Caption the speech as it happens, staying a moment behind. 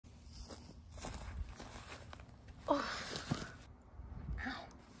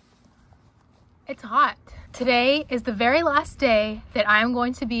It's hot. Today is the very last day that I'm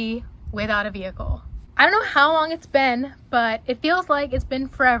going to be without a vehicle. I don't know how long it's been, but it feels like it's been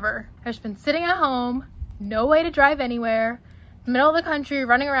forever. I've just been sitting at home, no way to drive anywhere, middle of the country,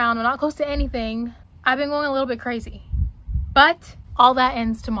 running around, I'm not close to anything. I've been going a little bit crazy, but all that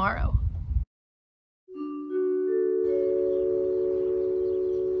ends tomorrow.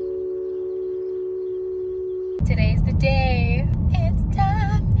 Today's the day. It's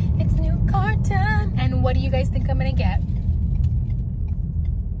time. It's new car time. And what do you guys think I'm gonna get?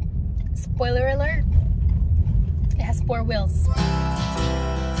 Spoiler alert. It has 4 wheels.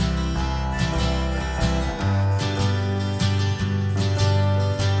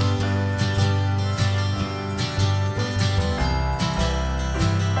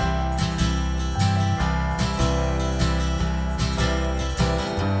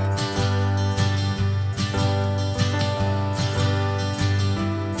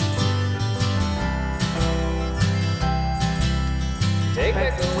 Take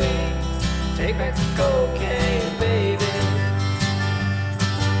back the weed, take back the cocaine, baby.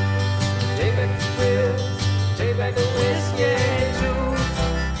 Take back the thrill, take back the whiskey too.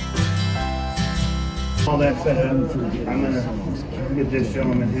 All that set up, I'm gonna get this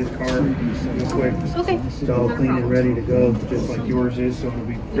gentleman his car real quick. Okay. It's all clean and ready to go, just like yours is, so it'll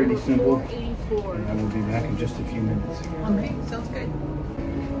be pretty simple. And I will be back in just a few minutes. Okay, sounds good.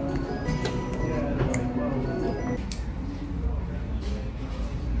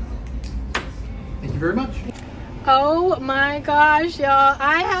 Thank you very much. Oh my gosh, y'all.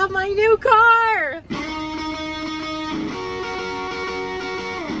 I have my new car!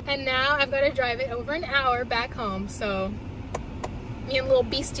 And now I've got to drive it over an hour back home, so me and little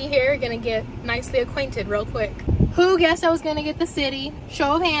beastie here are gonna get nicely acquainted real quick. Who guessed I was gonna get the city?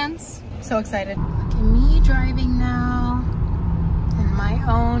 Show of hands. So excited. Look at me driving now in my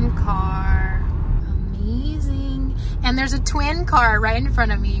own car. Amazing. And there's a twin car right in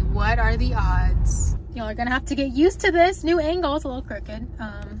front of me. What are the odds? Y'all are gonna have to get used to this new angle. It's a little crooked.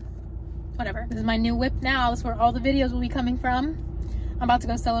 Whatever. This is my new whip now. This is where all the videos will be coming from. I'm about to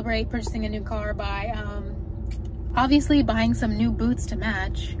go celebrate purchasing a new car by obviously buying some new boots to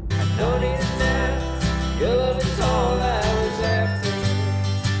match. I don't need it now, your love is all I was after.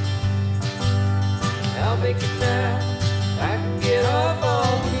 I'll make it now, I can get off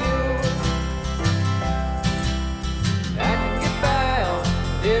on you. I can get by on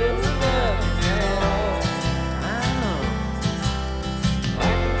little enough at all. I know I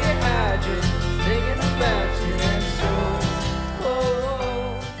can get high just thinking about you, and so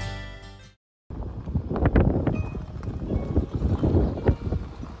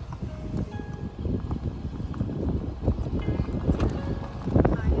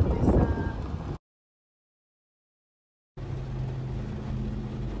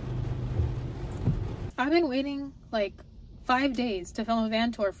I've been waiting like 5 days to film a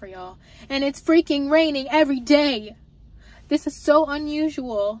van tour for y'all, and it's freaking raining every day. This is so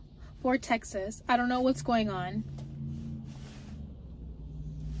unusual for Texas. I don't know what's going on.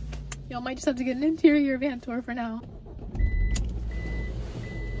 Y'all might just have to get an interior van tour for now.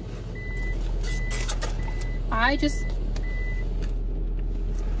 I just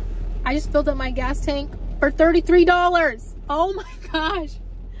filled up my gas tank for $33. Oh my gosh.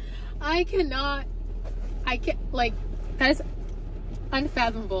 I can't, like, that is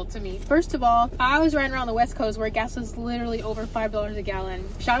unfathomable to me. First of all, I was riding around the West Coast where gas was literally over $5 a gallon.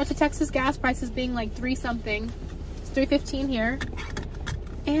 Shout out to Texas gas prices being like 3 something. It's $3.15 here.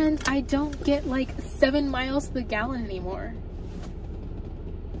 And I don't get like 7 miles to the gallon anymore.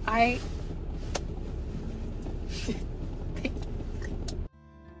 Hi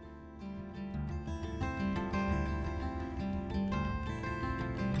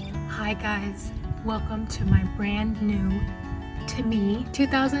guys, welcome to my brand new, to me,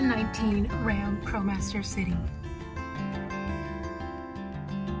 2019 Ram ProMaster City.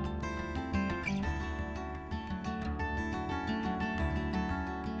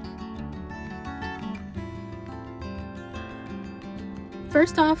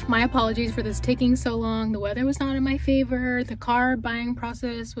 First off, my apologies for this taking so long. The weather was not in my favor. The car buying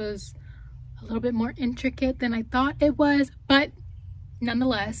process was a little bit more intricate than I thought it was, but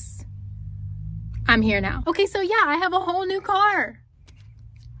nonetheless, I'm here now. Okay, so yeah, I have a whole new car.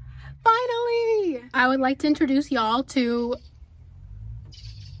 Finally! I would like to introduce y'all to...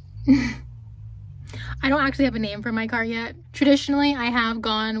 I don't actually have a name for my car yet. Traditionally, I have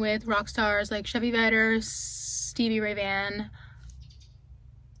gone with rock stars like Chevy Vedder, Stevie Ray Vaughan.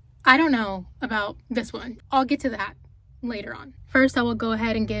 I don't know about this one. I'll get to that. later on. First, I will go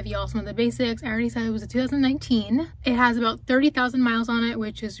ahead and give y'all some of the basics. I already said it was a 2019. It has about 30,000 miles on it,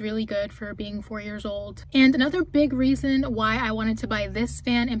 which is really good for being 4 years old. And another big reason why I wanted to buy this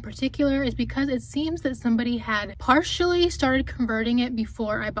van in particular is because it seems that somebody had partially started converting it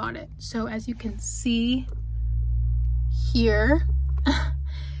before I bought it. So as you can see here,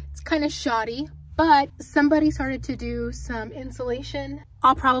 it's kind of shoddy, but somebody started to do some insulation.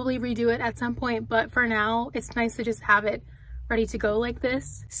 I'll probably redo it at some point, but for now, it's nice to just have it ready to go like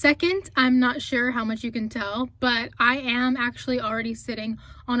this. Second, I'm not sure how much you can tell, but I am actually already sitting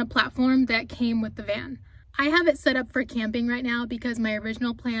on a platform that came with the van. I have it set up for camping right now because my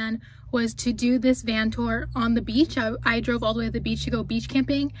original plan was to do this van tour on the beach. I drove all the way to the beach to go beach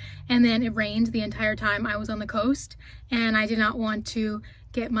camping, and then it rained the entire time I was on the coast, and I did not want to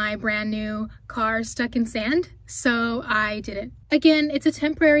get my brand new car stuck in sand, so I didn't. Again, it's a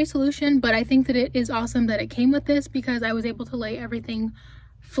temporary solution, but I think that it is awesome that it came with this because I was able to lay everything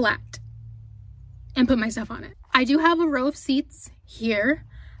flat and put my stuff on it. I do have a row of seats here,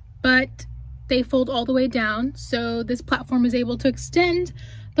 but they fold all the way down, so this platform is able to extend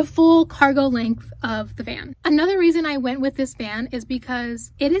the full cargo length of the van. Another reason I went with this van is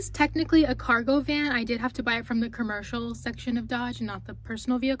because it is technically a cargo van. I did have to buy it from the commercial section of Dodge, not the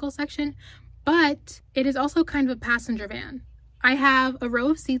personal vehicle section, but it is also kind of a passenger van. I have a row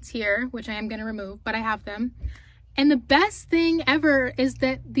of seats here, which I am going to remove, but I have them. And the best thing ever is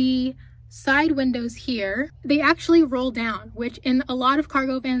that the side windows here, they actually roll down, which in a lot of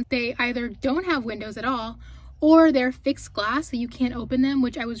cargo vans, they either don't have windows at all, or they're fixed glass so you can't open them,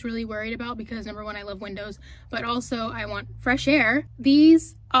 which I was really worried about because number one, I love windows, but also I want fresh air.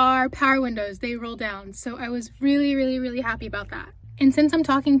 These are power windows, they roll down. So I was really happy about that. And since I'm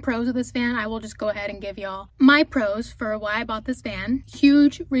talking pros of this van, I will just go ahead and give y'all my pros for why I bought this van.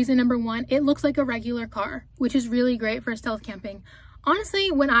 Huge reason number one, it looks like a regular car, which is really great for stealth camping.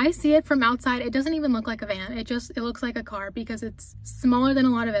 Honestly, when I see it from outside, it doesn't even look like a van. It looks like a car because it's smaller than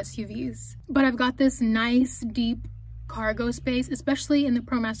a lot of SUVs. But I've got this nice deep cargo space, especially in the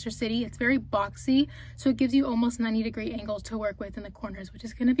ProMaster City. It's very boxy, so it gives you almost 90-degree angles to work with in the corners, which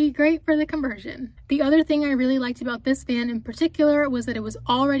is going to be great for the conversion. The other thing I really liked about this van in particular was that it was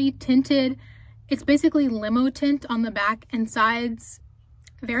already tinted. It's basically limo tint on the back and sides.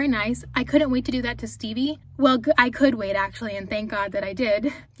 Very nice. I couldn't wait to do that to Stevie. Well, I could wait actually, and thank God that I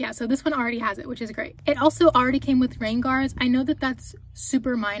did. Yeah, so this one already has it, which is great. It also already came with rain guards. I know that that's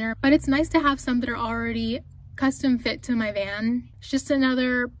super minor, but it's nice to have some that are already custom fit to my van. It's just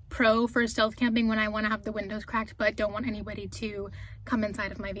another pro for stealth camping when I want to have the windows cracked but don't want anybody to come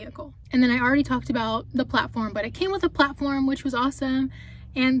inside of my vehicle. And then I already talked about the platform, but it came with a platform, which was awesome.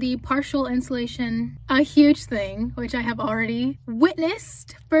 And the partial insulation, a huge thing, which I have already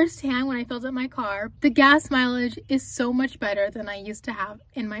witnessed firsthand when I filled up my car. The gas mileage is so much better than I used to have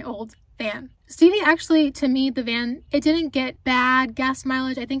in my old van. Stevie actually, to me, the van, it didn't get bad gas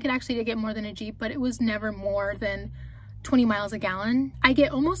mileage. I think it actually did get more than a Jeep, but it was never more than 20 miles a gallon. I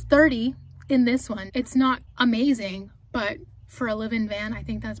get almost 30 in this one. It's not amazing, but for a live-in van, I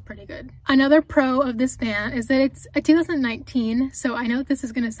think that's pretty good. Another pro of this van is that it's a 2019, so I know this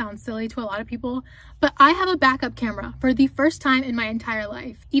is gonna sound silly to a lot of people, but I have a backup camera for the first time in my entire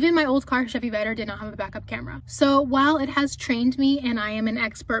life. Even my old car, Chevy Vetter, did not have a backup camera. So while it has trained me and I am an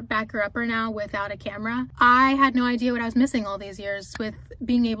expert backer-upper now without a camera, I had no idea what I was missing all these years with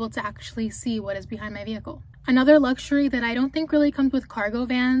being able to actually see what is behind my vehicle. Another luxury that I don't think really comes with cargo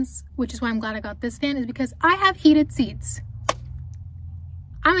vans, which is why I'm glad I got this van, is because I have heated seats.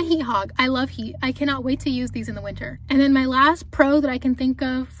 I'm a heat hog. I love heat. I cannot wait to use these in the winter. And then my last pro that I can think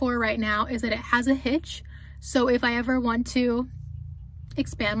of for right now is that it has a hitch. So if I ever want to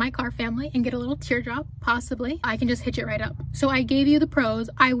expand my car family and get a little teardrop, possibly, I can just hitch it right up. So I gave you the pros.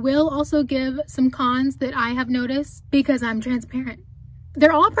 I will also give some cons that I have noticed because I'm transparent.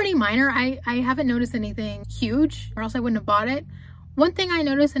 They're all pretty minor. I haven't noticed anything huge or else I wouldn't have bought it. One thing I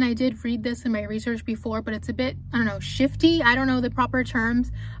noticed, and I did read this in my research before, but it's a bit, I don't know, shifty. I don't know the proper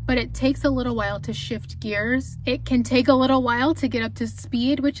terms, but it takes a little while to shift gears. It can take a little while to get up to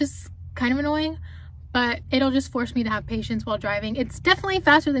speed, which is kind of annoying, but it'll just force me to have patience while driving. It's definitely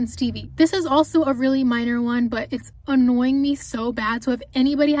faster than Stevie. This is also a really minor one, but it's annoying me so bad. So if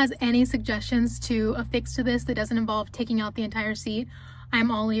anybody has any suggestions to a fix to this that doesn't involve taking out the entire seat,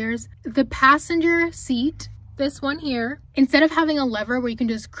 I'm all ears. The passenger seat, this one here, instead of having a lever where you can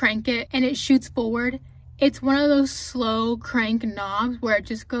just crank it and it shoots forward, it's one of those slow crank knobs where it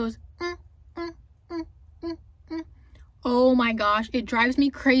just goes oh my gosh, it drives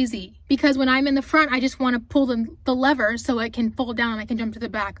me crazy because when I'm in the front I just want to pull the lever so it can fold down and I can jump to the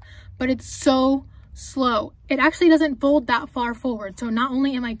back, but it's so slow. It actually doesn't fold that far forward. So not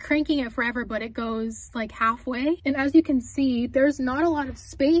only am I cranking it forever, but it goes like halfway. And as you can see, there's not a lot of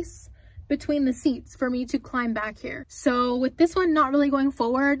space between the seats for me to climb back here. So with this one not really going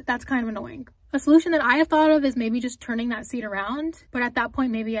forward, that's kind of annoying. A solution that I have thought of is maybe just turning that seat around, but at that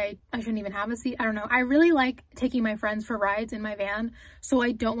point maybe I shouldn't even have a seat. I don't know. I really like taking my friends for rides in my van, so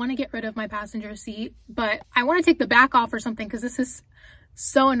I don't want to get rid of my passenger seat, but I want to take the back off or something because this is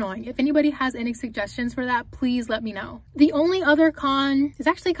so annoying. If anybody has any suggestions for that, please let me know. The only other con is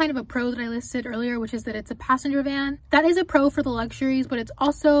actually kind of a pro that I listed earlier, which is that it's a passenger van. That is a pro for the luxuries, but it's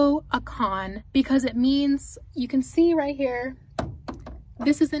also a con because it means you can see right here,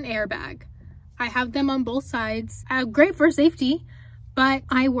 this is an airbag. I have them on both sides. Great for safety, but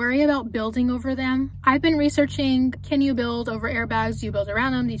I worry about building over them. I've been researching, can you build over airbags? Do you build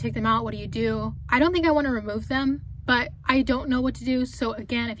around them? Do you take them out? What do you do? I don't think I want to remove them, but I don't know what to do. So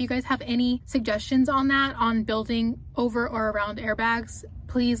again, if you guys have any suggestions on that, on building over or around airbags,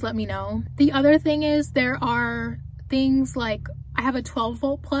 please let me know. The other thing is there are things like I have a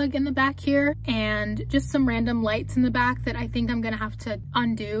 12-volt plug in the back here and just some random lights in the back that I think I'm gonna have to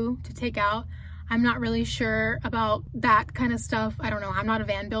undo to take out. I'm not really sure about that kind of stuff. I don't know. I'm not a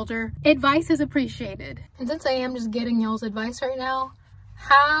van builder. Advice is appreciated. And since I am just getting y'all's advice right now,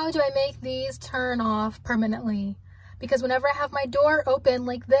 how do I make these turn off permanently? Because whenever I have my door open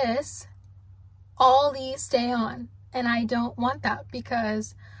like this, all these stay on. And I don't want that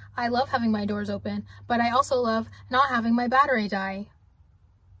because I love having my doors open, but I also love not having my battery die.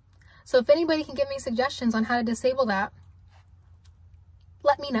 So if anybody can give me suggestions on how to disable that,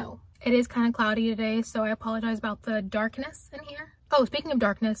 let me know. It is kind of cloudy today, so I apologize about the darkness in here. Oh, speaking of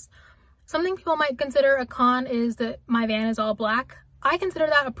darkness, something people might consider a con is that my van is all black. I consider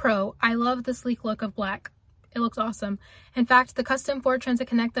that a pro. I love the sleek look of black. It looks awesome. In fact, the custom Ford Transit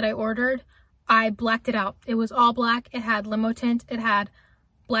Connect that I ordered, I blacked it out. It was all black. It had limo tint. It had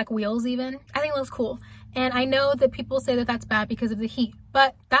black wheels even. I think it looks cool. And I know that people say that that's bad because of the heat,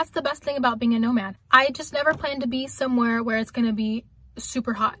 but that's the best thing about being a nomad. I just never plan to be somewhere where it's going to be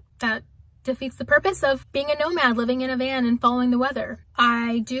super hot. That defeats the purpose of being a nomad, living in a van and following the weather.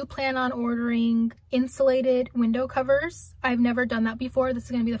 I do plan on ordering insulated window covers. I've never done that before. This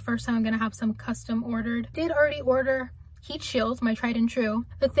is going to be the first time I'm going to have some custom ordered. Did already order heat shields, my tried and true.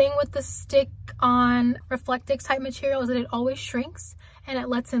 The thing with the stick on Reflectix type material is that it always shrinks and it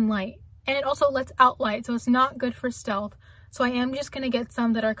lets in light. And it also lets out light, so it's not good for stealth. So I am just going to get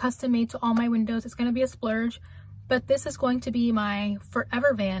some that are custom made to all my windows. It's going to be a splurge. But this is going to be my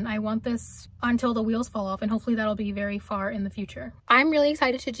forever van. I want this until the wheels fall off, and hopefully that'll be very far in the future. I'm really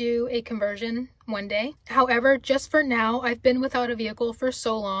excited to do a conversion one day. However, just for now, I've been without a vehicle for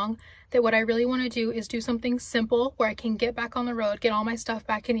so long that what I really want to do is do something simple where I can get back on the road, get all my stuff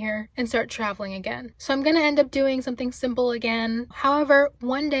back in here, and start traveling again. So I'm going to end up doing something simple again. However,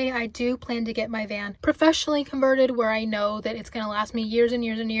 one day I do plan to get my van professionally converted where I know that it's going to last me years and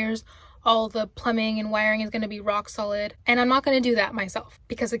years and years. All the plumbing and wiring is going to be rock solid. And I'm not going to do that myself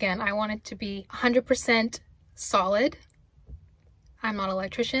because, again, I want it to be 100% solid. I'm not an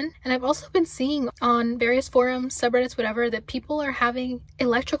electrician. And I've also been seeing on various forums, subreddits, whatever, that people are having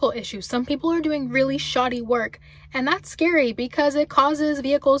electrical issues. Some people are doing really shoddy work. And that's scary because it causes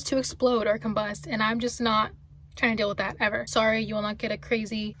vehicles to explode or combust. And I'm just not trying to deal with that ever. Sorry, you will not get a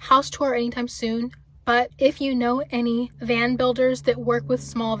crazy house tour anytime soon. But if you know any van builders that work with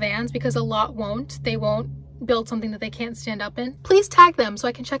small vans, because a lot won't, they won't build something that they can't stand up in, please tag them so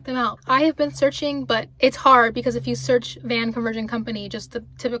I can check them out. I have been searching, but it's hard because if you search van conversion company, just the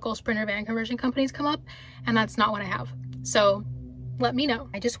typical Sprinter van conversion companies come up, and that's not what I have. So let me know.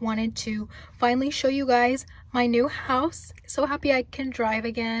 I just wanted to finally show you guys my new house. So happy I can drive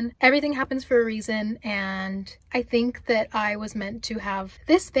again. Everything happens for a reason, and I think that I was meant to have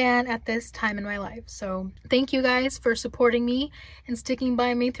this van at this time in my life. So thank you guys for supporting me and sticking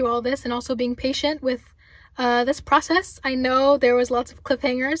by me through all this, and also being patient with this process. I know there was lots of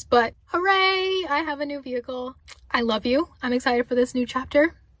cliffhangers, but hooray, I have a new vehicle. I love you. I'm excited for this new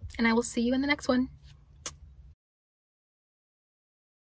chapter, and I will see you in the next one.